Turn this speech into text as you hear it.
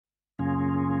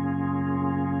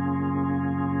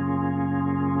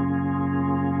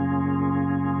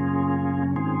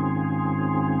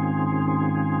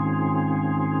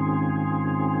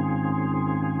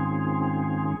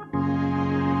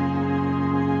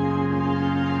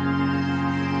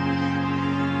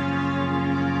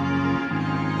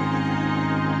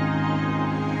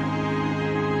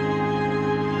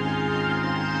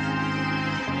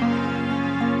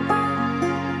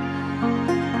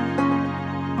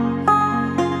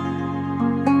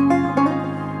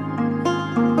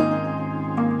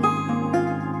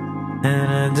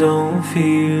don't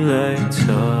feel like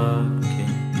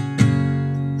talking,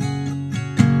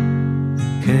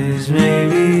 'cause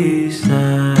maybe it's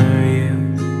not real,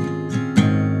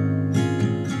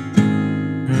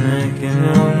 and I can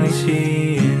only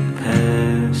see in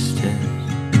past tense.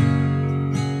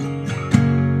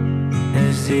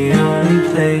 It's the only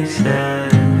place I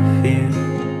feel.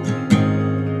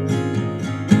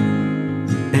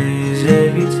 Is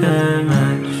every time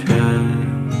I try.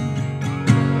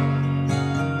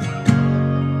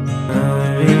 Oh,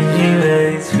 it brings you way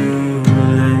too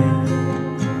late.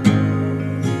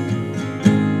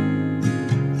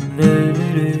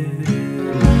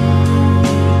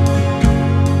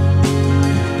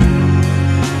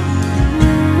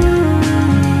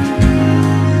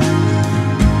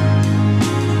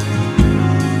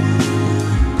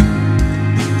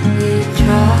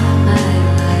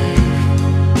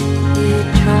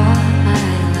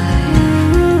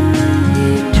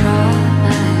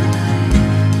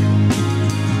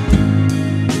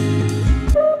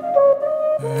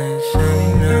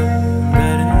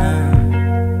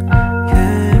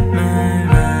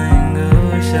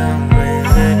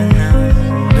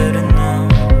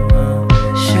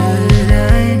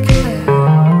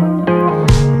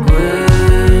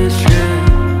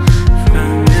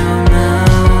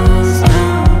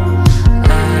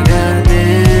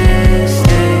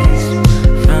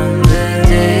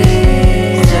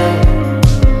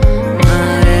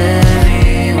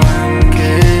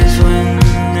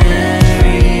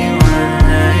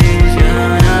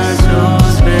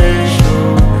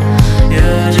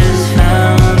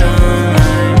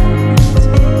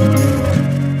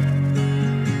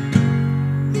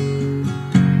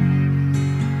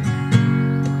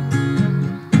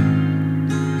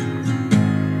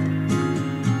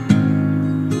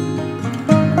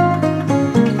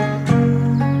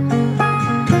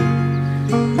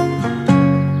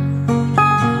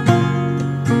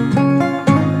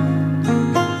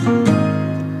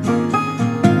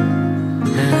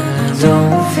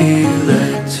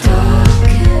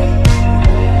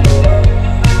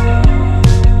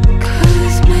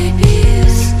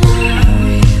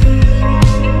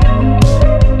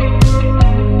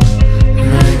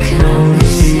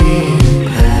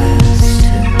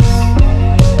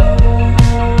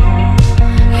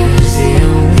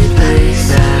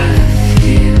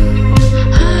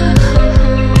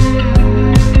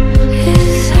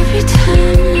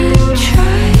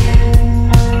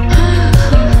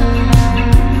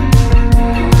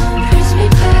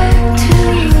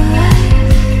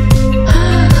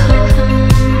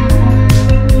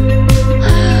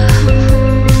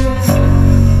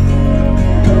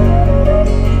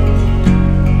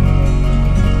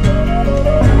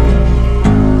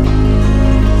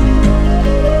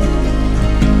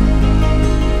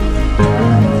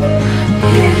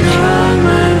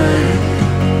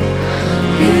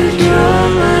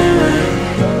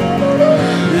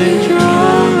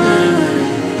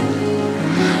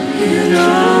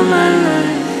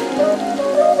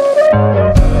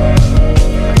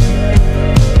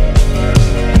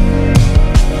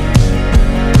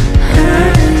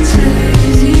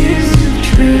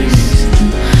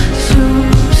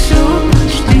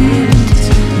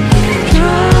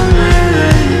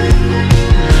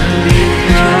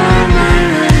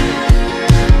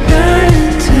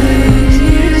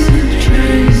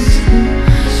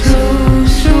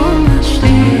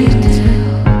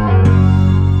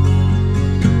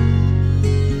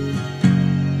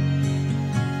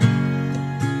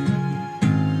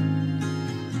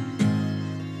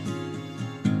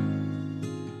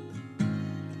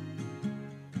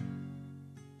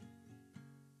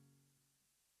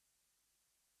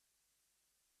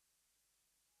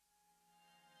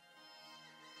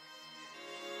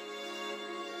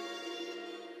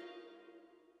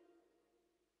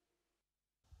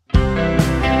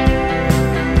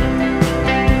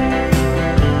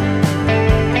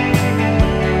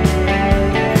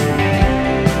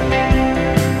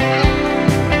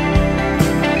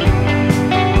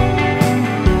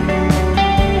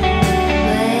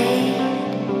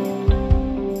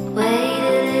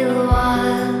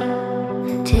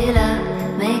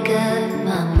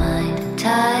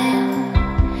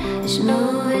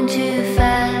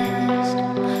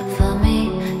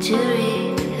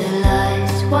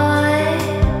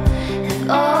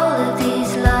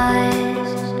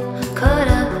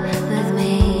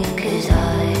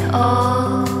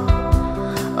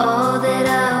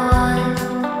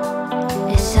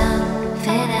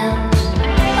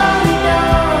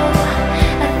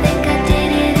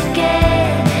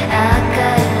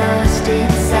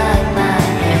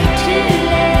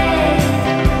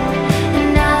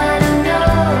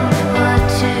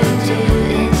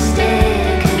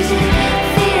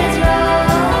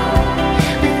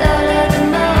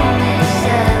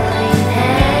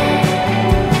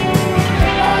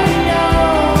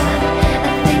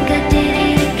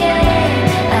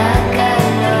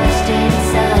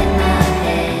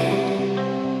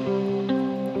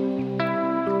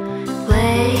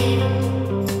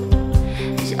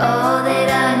 all that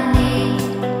I need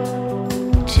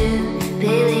to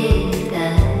believe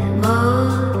that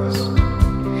most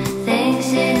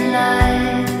things in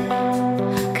life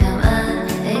come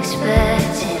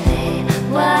unexpectedly.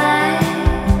 Why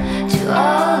do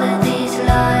all of these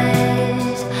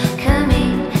lies come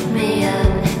meet me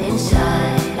up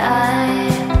inside? I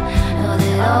know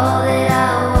that all that I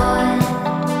want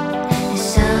is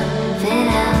something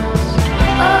else.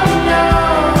 Oh no,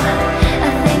 I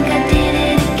think I did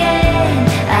it again.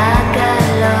 I got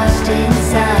lost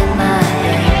inside my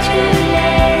head too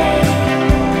late,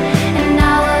 and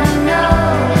now I don't know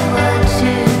what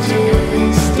to do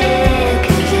instead.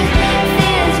 'Cause it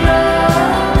feels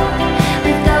wrong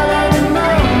with all of the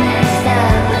moments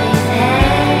that we've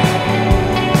had.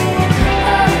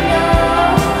 Oh no,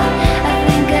 I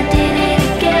think I did it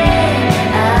again.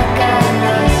 I got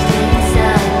lost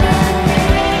inside my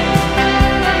head.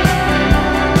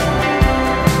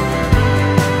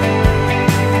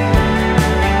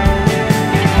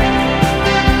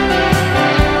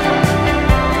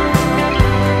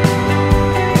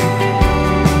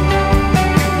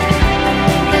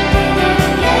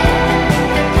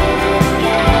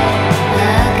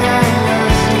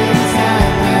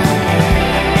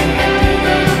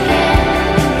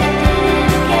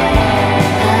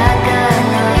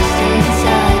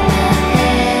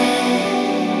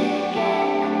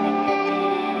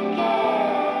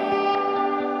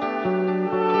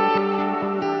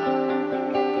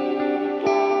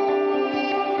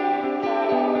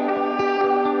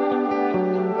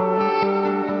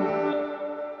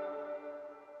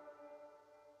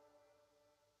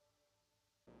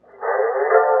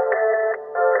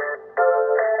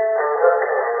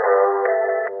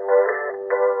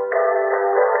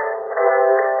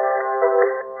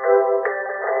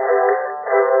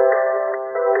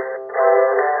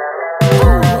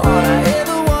 All I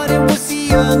ever wanted was a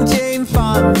young Jane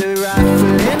Fonda,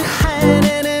 rifle in hand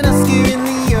and an Oscar in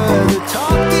the other,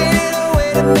 talking in a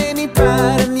way that made me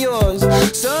proud I'm yours.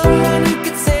 Someone who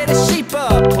could say to shape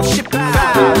up or ship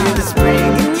out, with a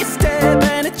spring in your step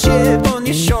and a chip on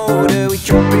your shoulder. We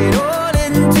drop it all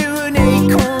into an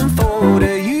acorn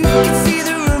folder. You can see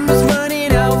the rumors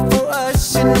running out for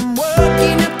us, and I'm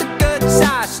working up the guts.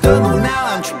 I stumble, now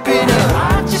I'm tripping up.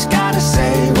 I just gotta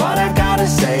say what I gotta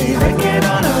say. Then get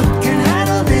on up, can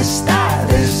handle this style,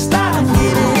 this style. I'm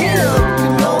giving it up, you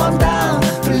know I'm down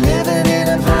for living in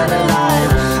a better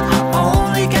life. I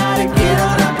only gotta get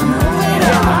on up and move it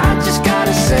up. I just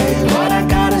gotta say what I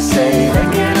gotta say. Then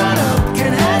get on up,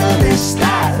 can handle this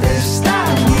style, this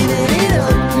style. I'm giving it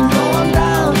up, you know I'm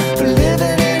down for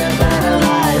living in a better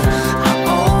life. I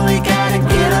only gotta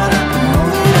get on up and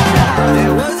move it up.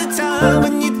 There was a time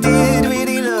when you did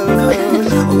really love her.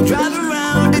 Oh, drive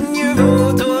around in your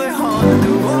old toy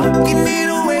Honda, walking in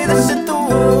a way that said the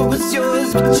world was yours,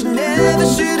 but you never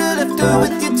should have left her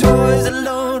with your toys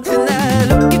alone. And I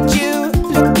look at you,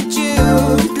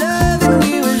 loving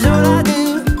you is all I do,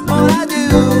 all I do.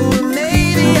 And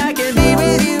maybe I can be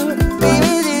with you, be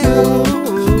with you.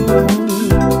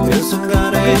 Yes, I'm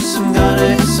gonna, yes, I'm gonna,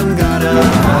 yes, I'm gonna. I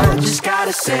just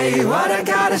gotta say what I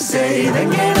gotta say, then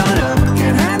get on up,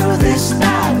 can handle this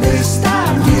style, this style.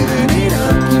 I'm giving it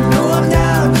up, you know I'm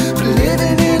down for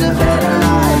living in a better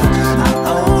life. I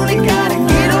only gotta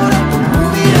get on up and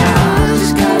move it out. I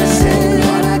just gotta say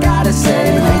what I gotta say,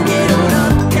 then get on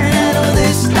up, can handle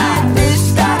this style, this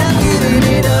style. I'm giving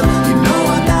it up, you know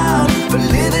I'm down for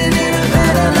living in a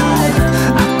better life.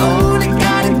 I only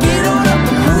gotta get on up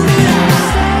and move it out.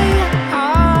 Say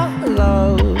our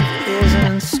love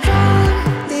isn't strong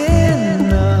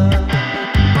enough.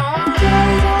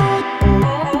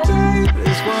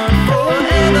 This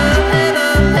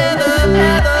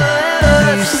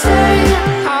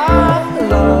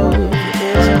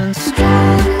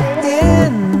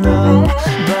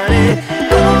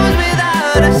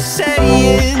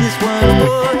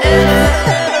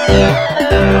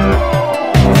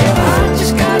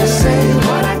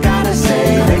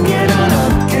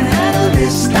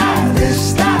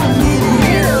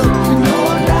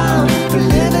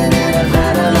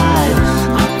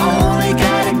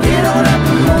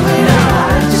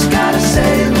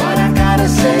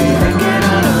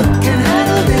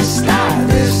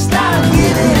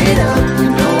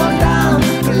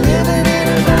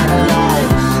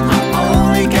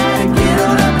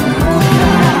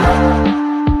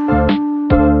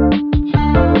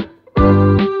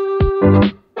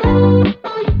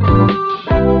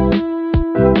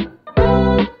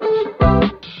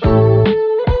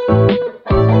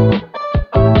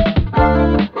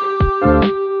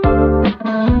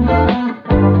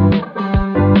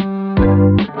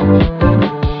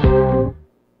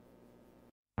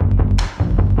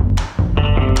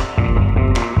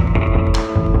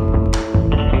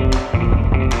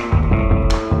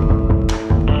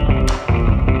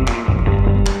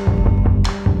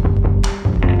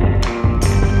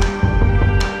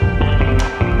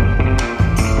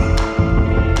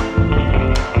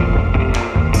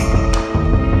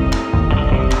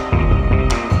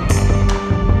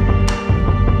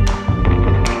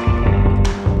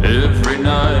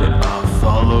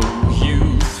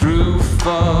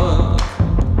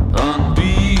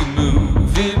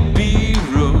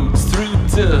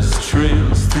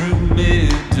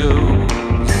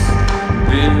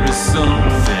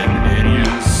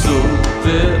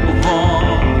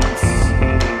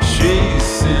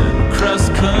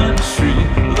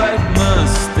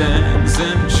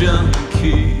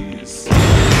junkies.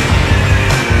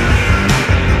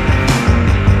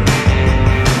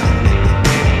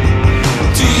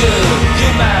 Do you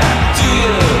hear my heart?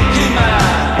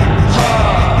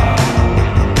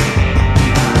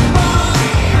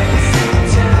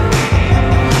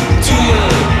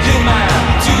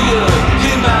 Do you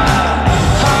hear my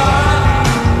heart?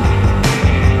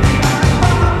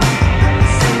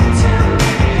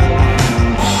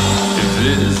 If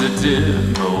there's a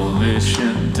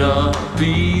demolition, don't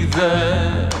be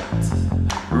that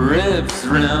wraps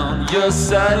round your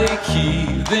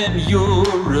psyche, then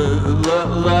you're a lot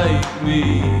like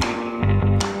me.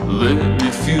 Let me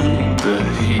feel the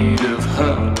heat of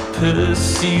hot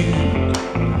pursuit.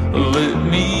 Let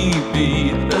me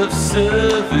be of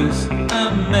service.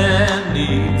 A man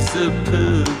needs a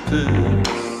purpose.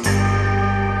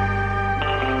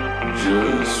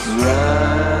 Just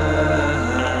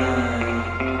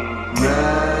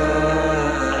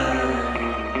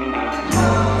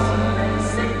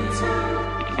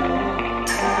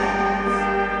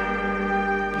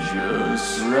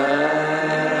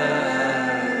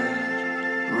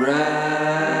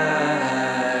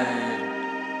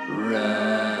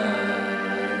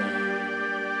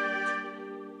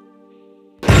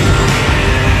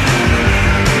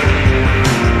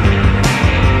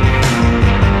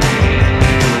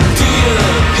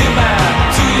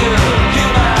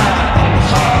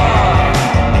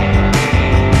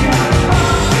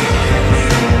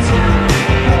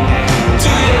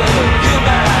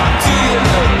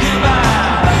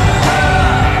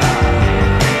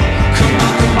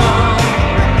come on.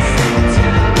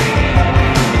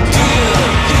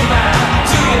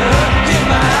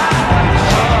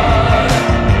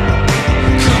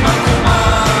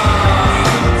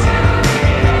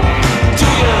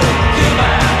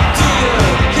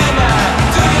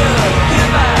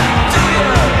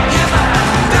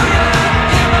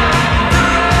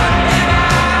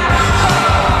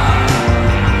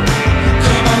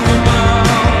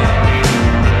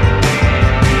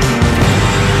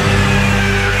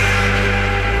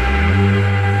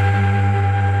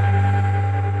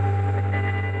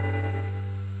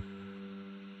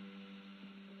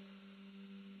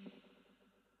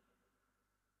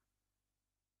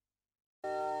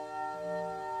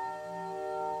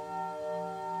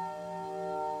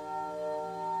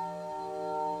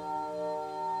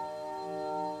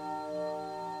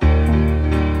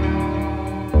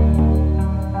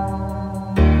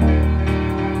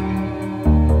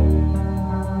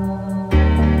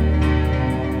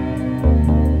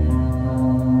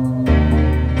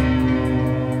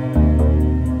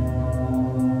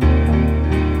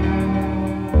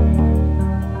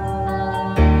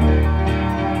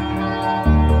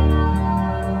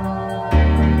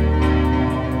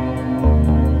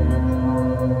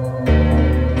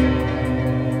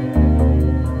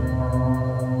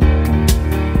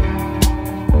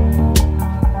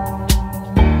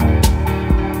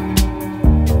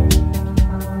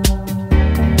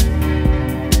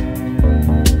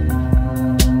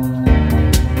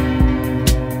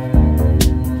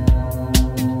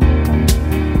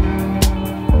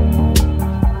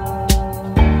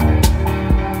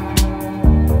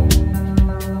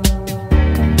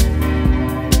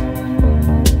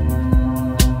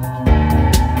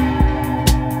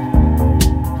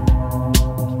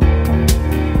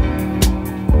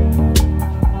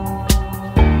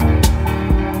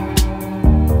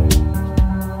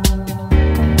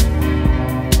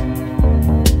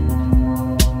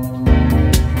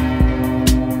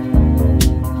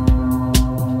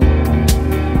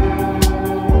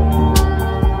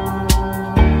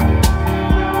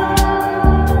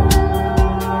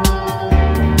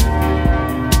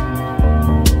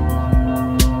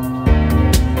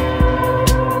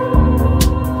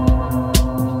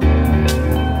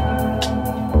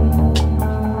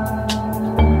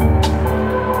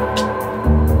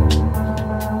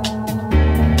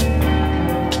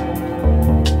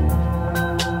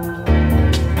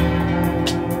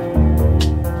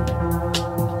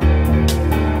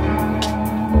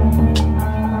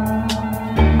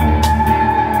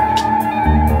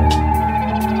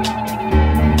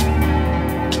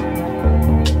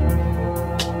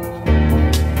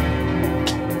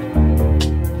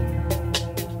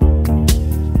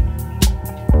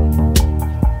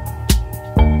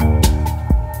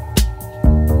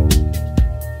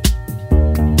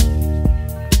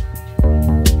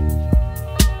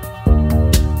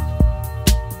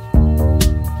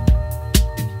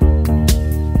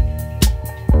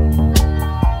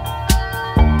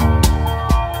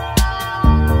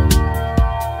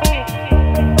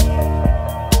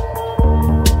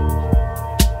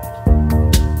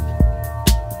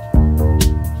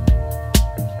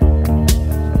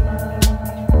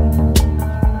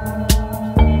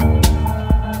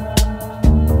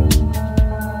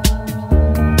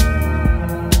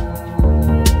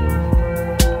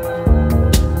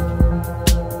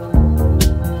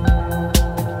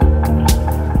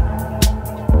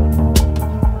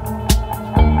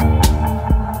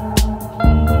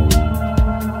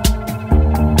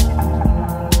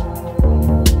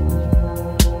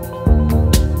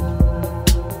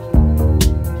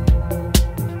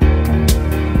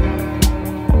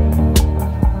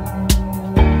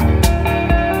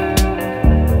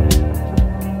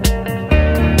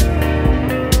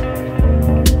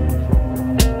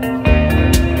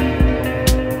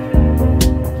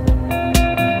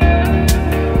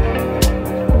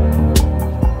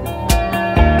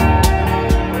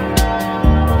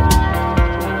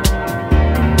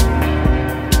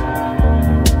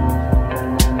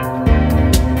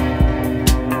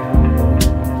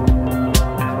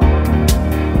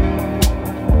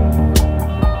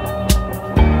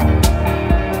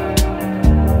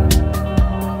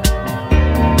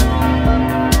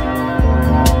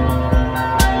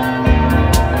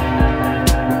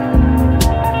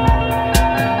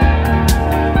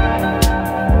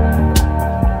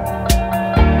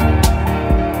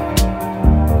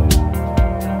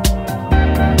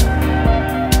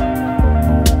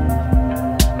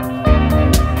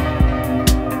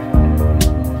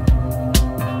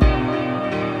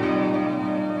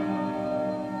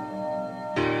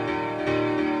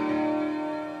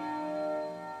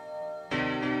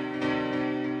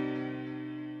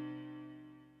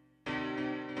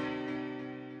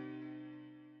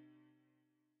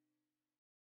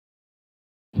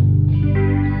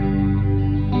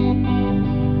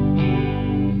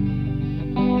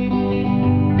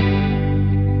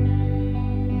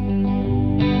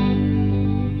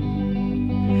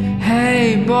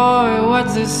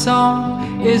 what's this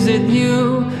song? Is it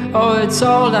you? Oh, it's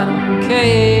old, I don't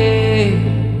care.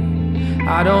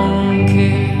 I don't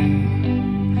care.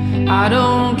 I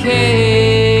don't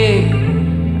care.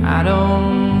 I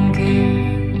don't care.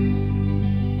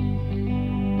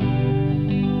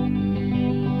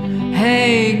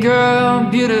 Hey girl,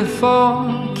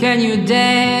 beautiful, can you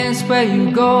dance where you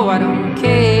go? I don't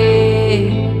care.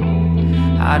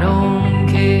 I don't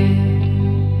care.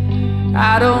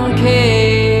 I don't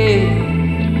care.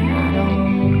 I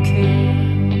don't care.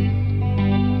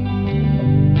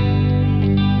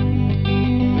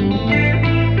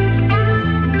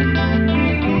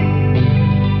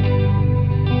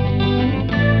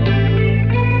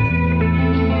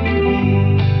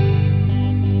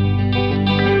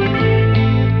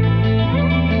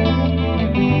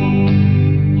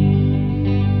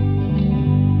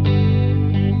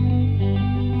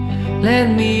 Let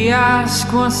me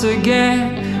ask once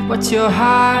again, what's your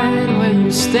height, where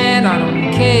you stand? I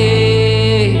don't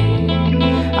care.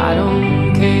 I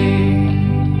don't care.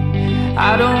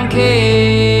 I don't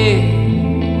care.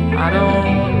 I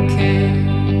don't care.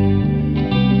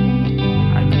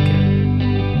 I don't care.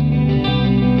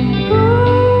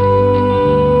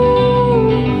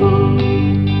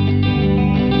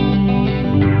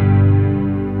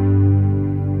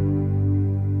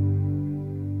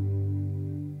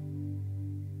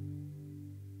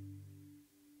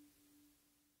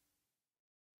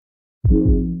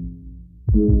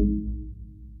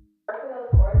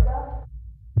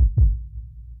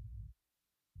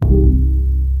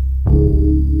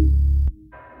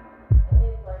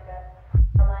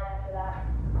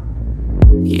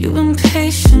 You've been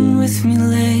patient with me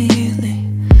lately,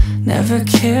 never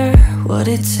care what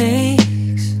it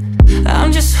takes.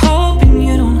 I'm just hoping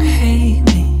you don't hate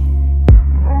me.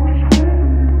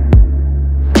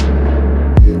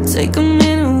 Take a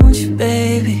minute, won't you,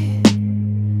 baby?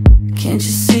 Can't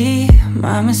you see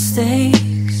my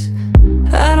mistakes?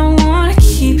 I don't wanna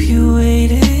keep you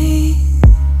waiting.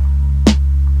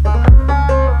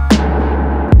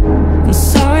 I'm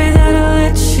sorry that I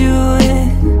let you in.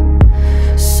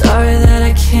 Sorry that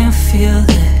I can't feel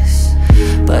this,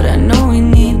 but I know we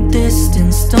need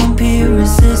distance. Don't be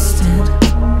resistant.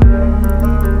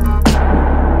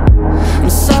 I'm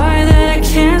sorry that I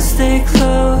can't stay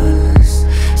close.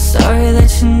 Sorry that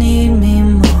you need me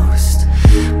most,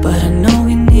 but I know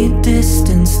we need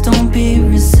distance. Don't be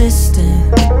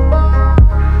resistant.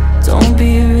 Don't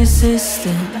be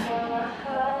resistant.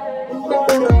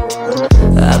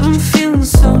 I've been feeling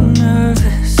so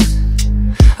nervous.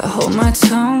 I hold my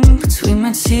tongue between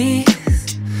my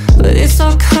teeth, but it's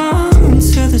all coming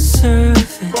to the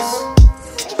surface.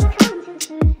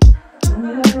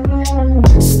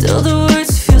 Still the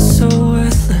words feel so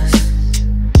worthless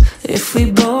if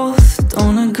we both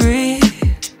don't agree.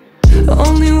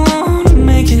 Only wanna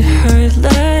make it hurt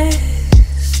less.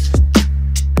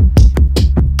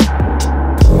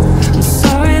 I'm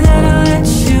sorry that I let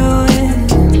you in.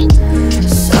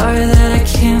 Sorry that I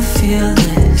can't feel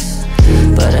this,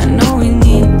 but I know we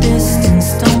need distance.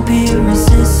 Don't be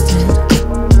resistant.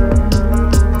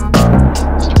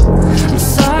 I'm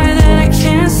sorry that I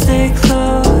can't stay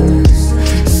close.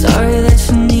 Sorry that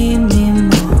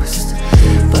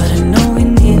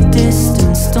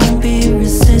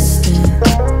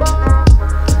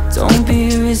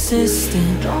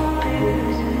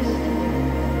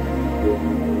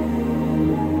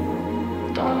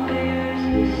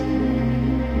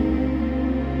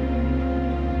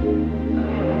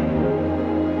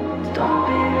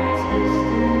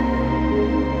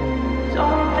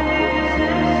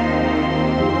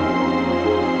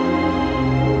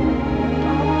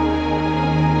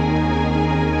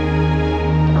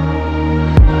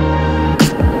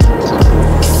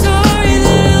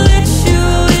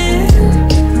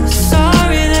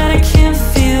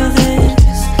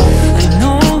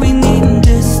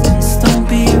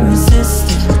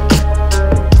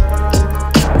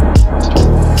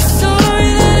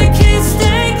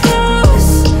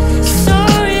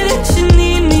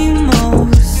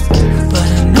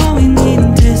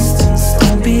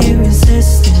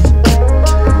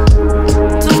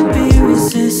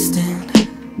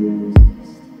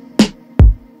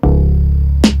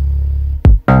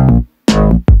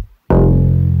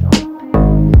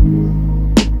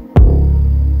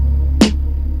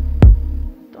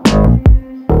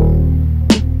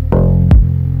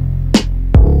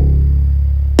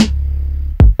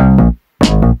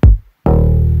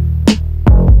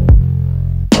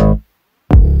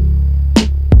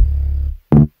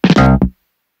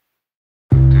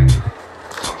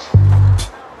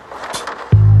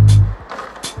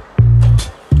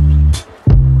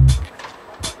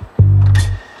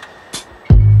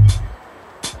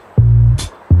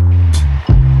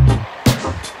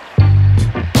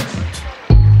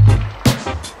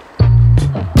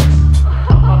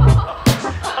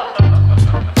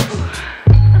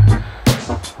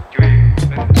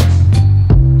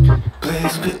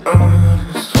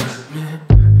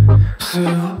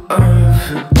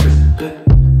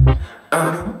I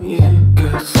know you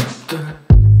got something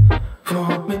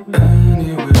for me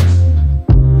anyway.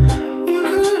 You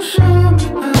can show me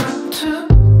how to.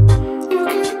 You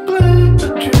can play a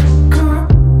trick on.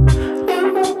 It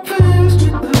won't face me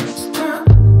this time.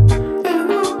 It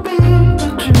will be a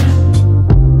trick.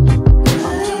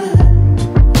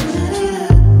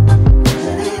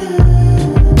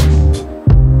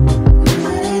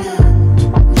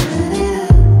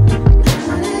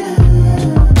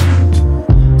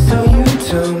 So you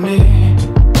tell me,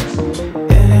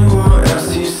 anyone else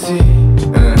you see,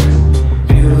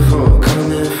 beautiful,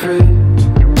 coming free,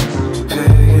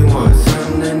 figuring what's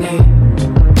underneath.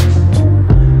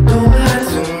 Don't lie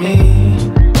to me,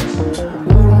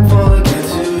 wouldn't fall again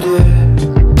today,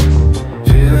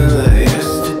 feeling like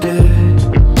yesterday,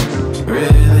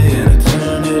 really an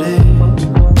eternity.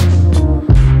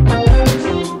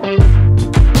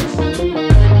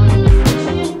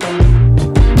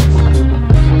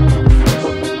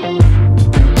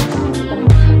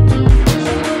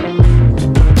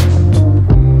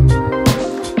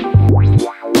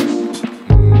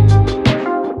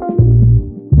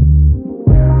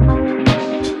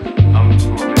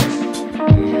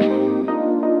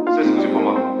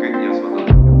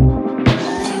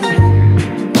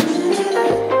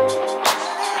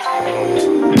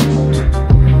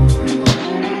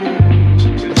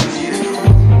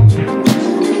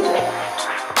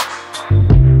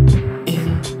 In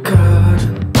the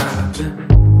garden, I've been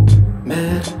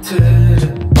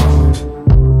meditating on it.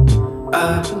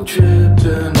 I've been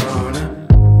tripping on it.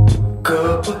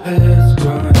 Couple heads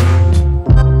running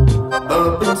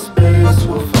up in space,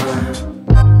 we'll find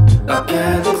a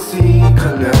galaxy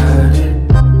collided.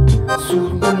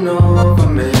 Supernova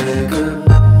mega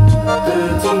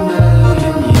 13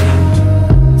 million years.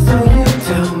 So you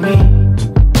tell me,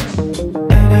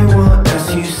 anyone else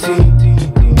you see,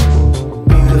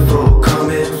 beautiful,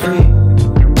 coming free,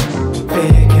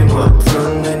 faking what's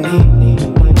underneath.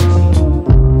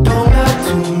 Don't lie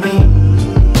to me,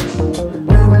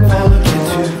 wouldn't fall again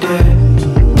today,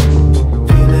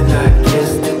 feeling like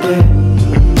yesterday,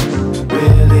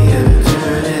 really an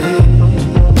eternity.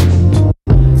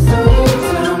 So you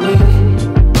tell me,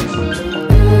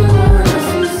 anyone else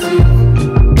you see,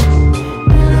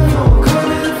 beautiful,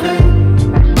 coming free,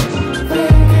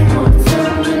 faking what's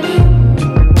underneath.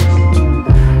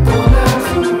 Don't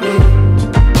lie to me,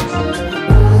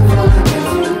 wouldn't fall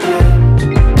again today,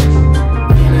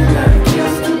 feeling like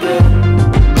yesterday,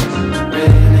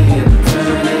 really an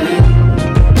eternity.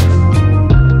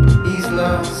 He's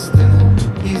lost in it,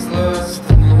 he's lost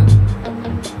in it,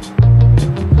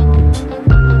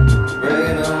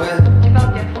 breaking away,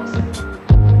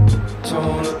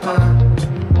 torn apart.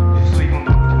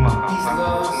 He's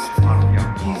lost in it,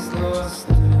 he's lost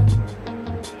in it,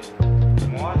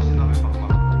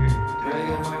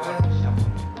 breaking away,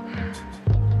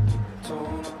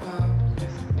 torn apart.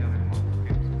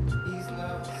 He's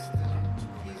lost in it,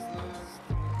 he's lost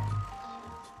in it.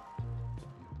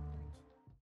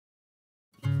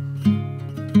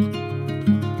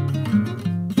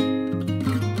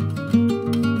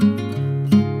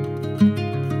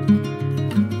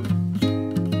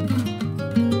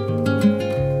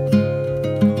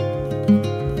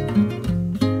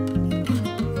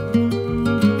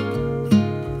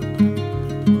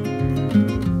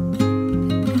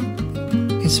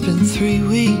 It's been 3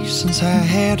 weeks since I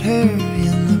had her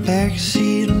in the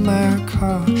backseat of my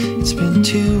car. It's been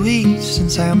 2 weeks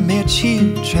since I met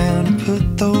you, trying to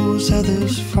put those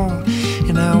others far.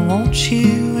 And I want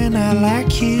you, and I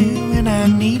like you, and I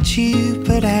need you,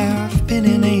 but I've been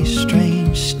in a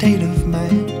strange state of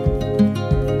mind.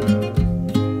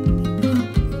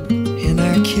 And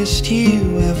I kissed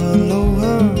you ever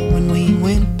lower when we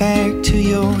went back to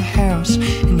your house,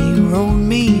 and you rode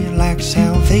me like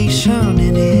salvation,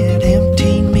 and it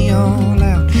emptied me all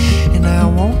out. And I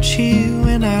want you,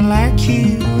 and I like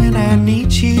you, and I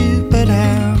need you, but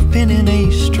I've been in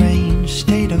a strange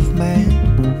state of mind.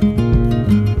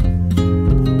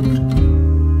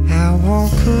 I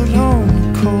walk along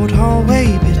the cold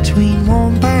hallway between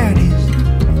warm bodies.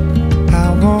 I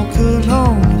walk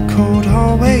along the cold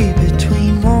hallway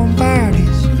between warm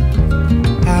bodies.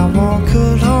 I walk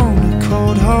along the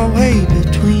cold hallway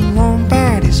between warm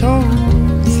bodies. Oh,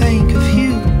 think of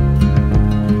you.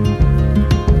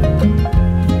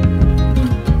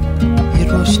 It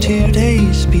was 2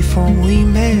 days before we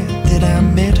met that I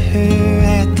met her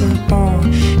at the bar,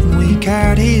 and we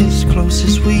got as close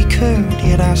as we could,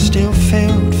 yet I still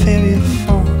felt very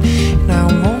far. And I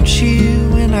want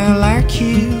you, and I like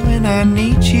you, and I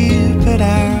need you, but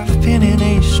I've been in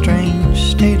a strange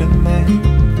state of mind.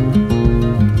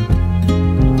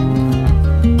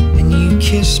 And you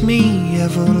kissed me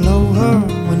ever lower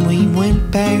when we went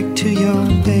back to your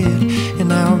bed.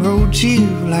 And I rode you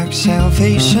like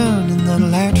salvation in the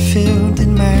light filled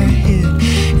in my head.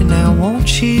 And I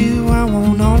want you, I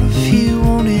want all of you,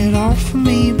 want it all for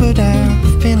me. But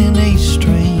I've been in a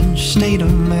strange state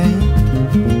of mind.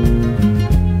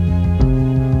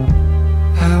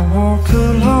 I walk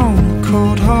along the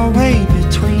cold hallway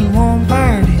between warm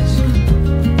bodies.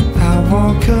 I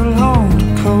walk along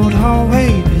the cold hallway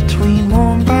between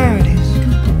warm bodies.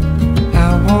 I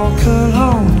walk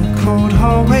along the cold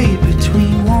hallway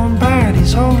between warm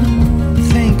bodies. Oh,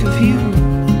 think of you.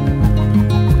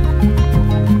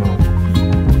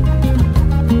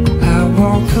 I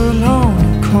walk along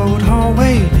the cold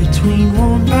hallway between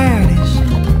warm bodies.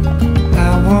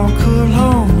 I walk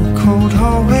along the cold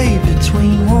hallway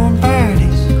between warm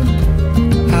bodies.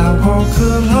 I walk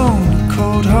along the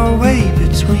cold hallway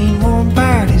between warm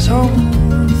bodies. Oh,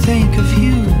 think of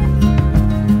you.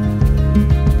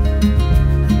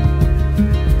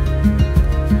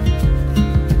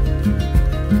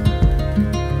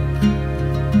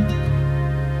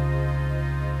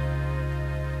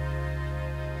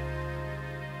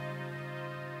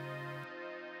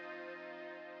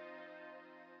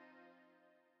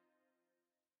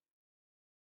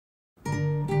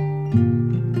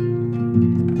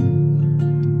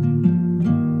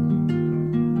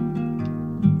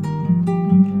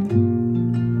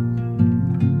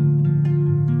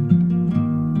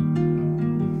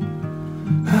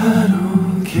 I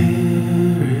don't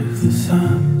care if the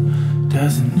sun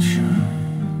doesn't shine.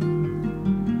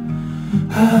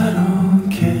 I don't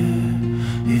care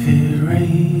if it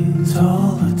rains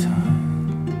all the time.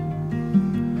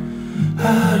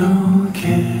 I don't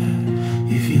care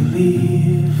if you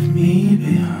leave me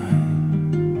behind.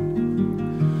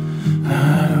 I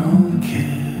don't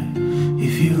care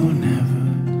if you'll never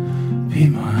be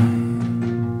mine.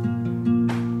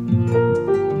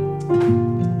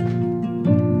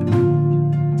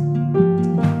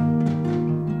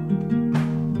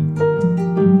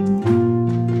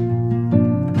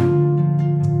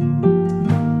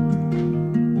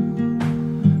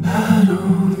 I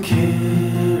don't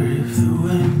care if the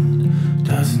wind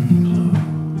doesn't blow.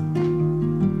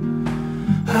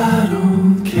 I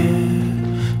don't care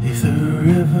if the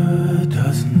river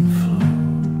doesn't flow.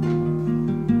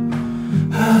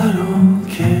 I don't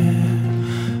care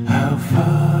how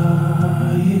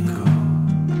far you go.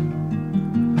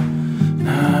 And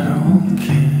I don't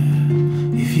care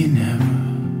if you never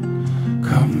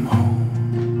come home.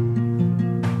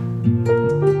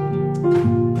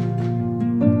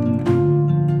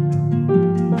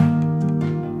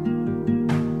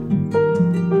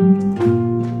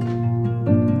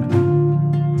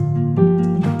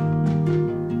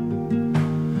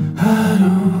 I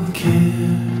don't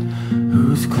care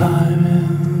who's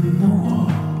climbing the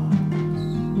walls.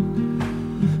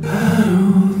 I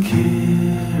don't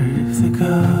care if the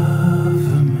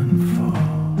government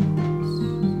falls.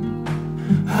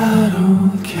 I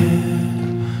don't care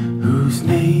whose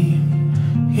name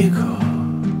you call.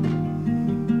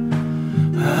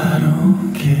 I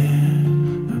don't care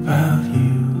about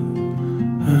you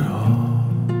at all.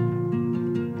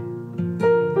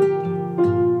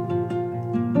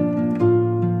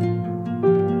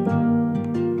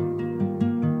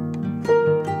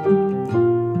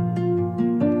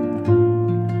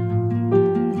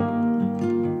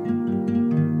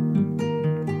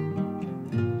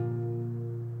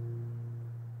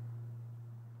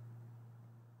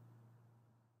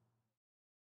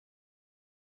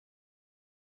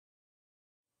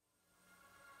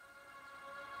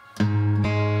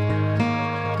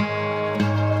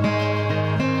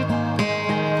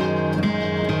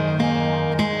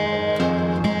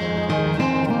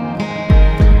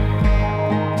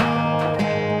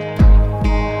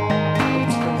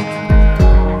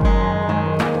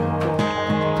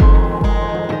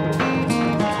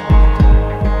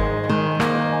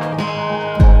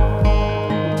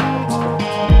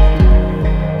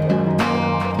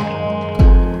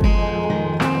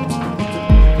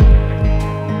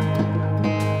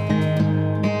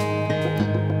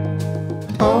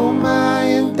 Oh, my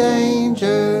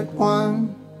endangered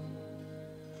one,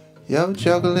 you're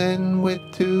juggling with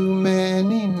too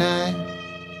many knives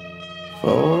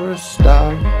for a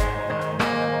start.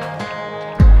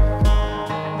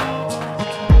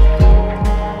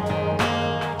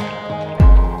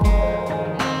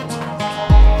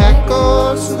 That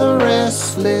goes to the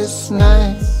restless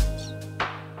nights,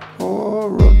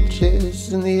 or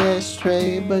roaches in the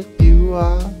ashtray, but you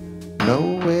are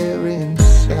nowhere in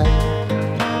sight.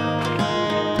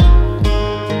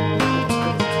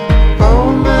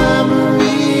 Oh, my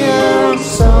Maria, I'm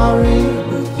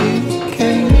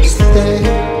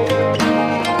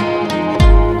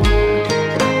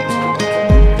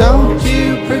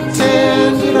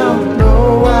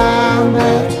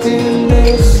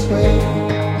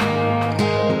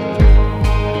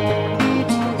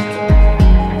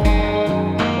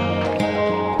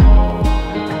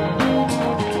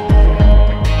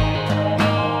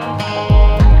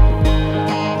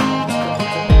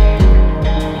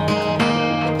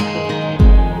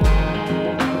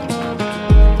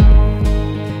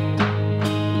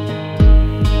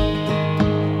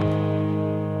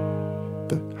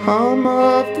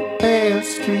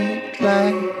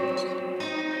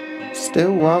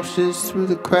still washes through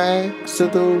the cracks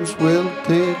of those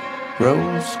wilted,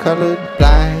 rose-colored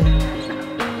blinds.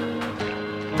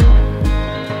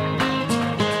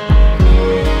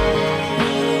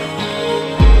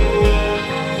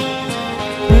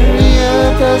 Maria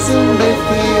doesn't live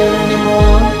here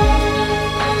anymore.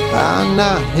 Ah,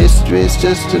 now history's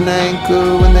just an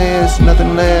anchor when there's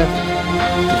nothing left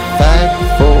to fight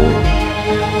for.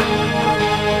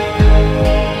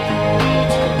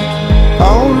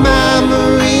 Oh my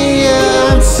Maria,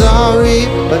 I'm sorry,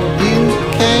 but you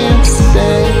can't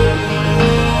stay.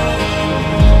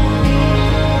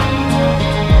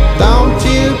 Don't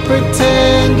you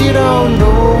pretend you don't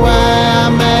know why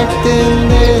I'm acting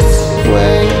this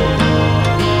way.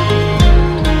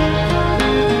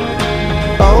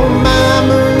 Oh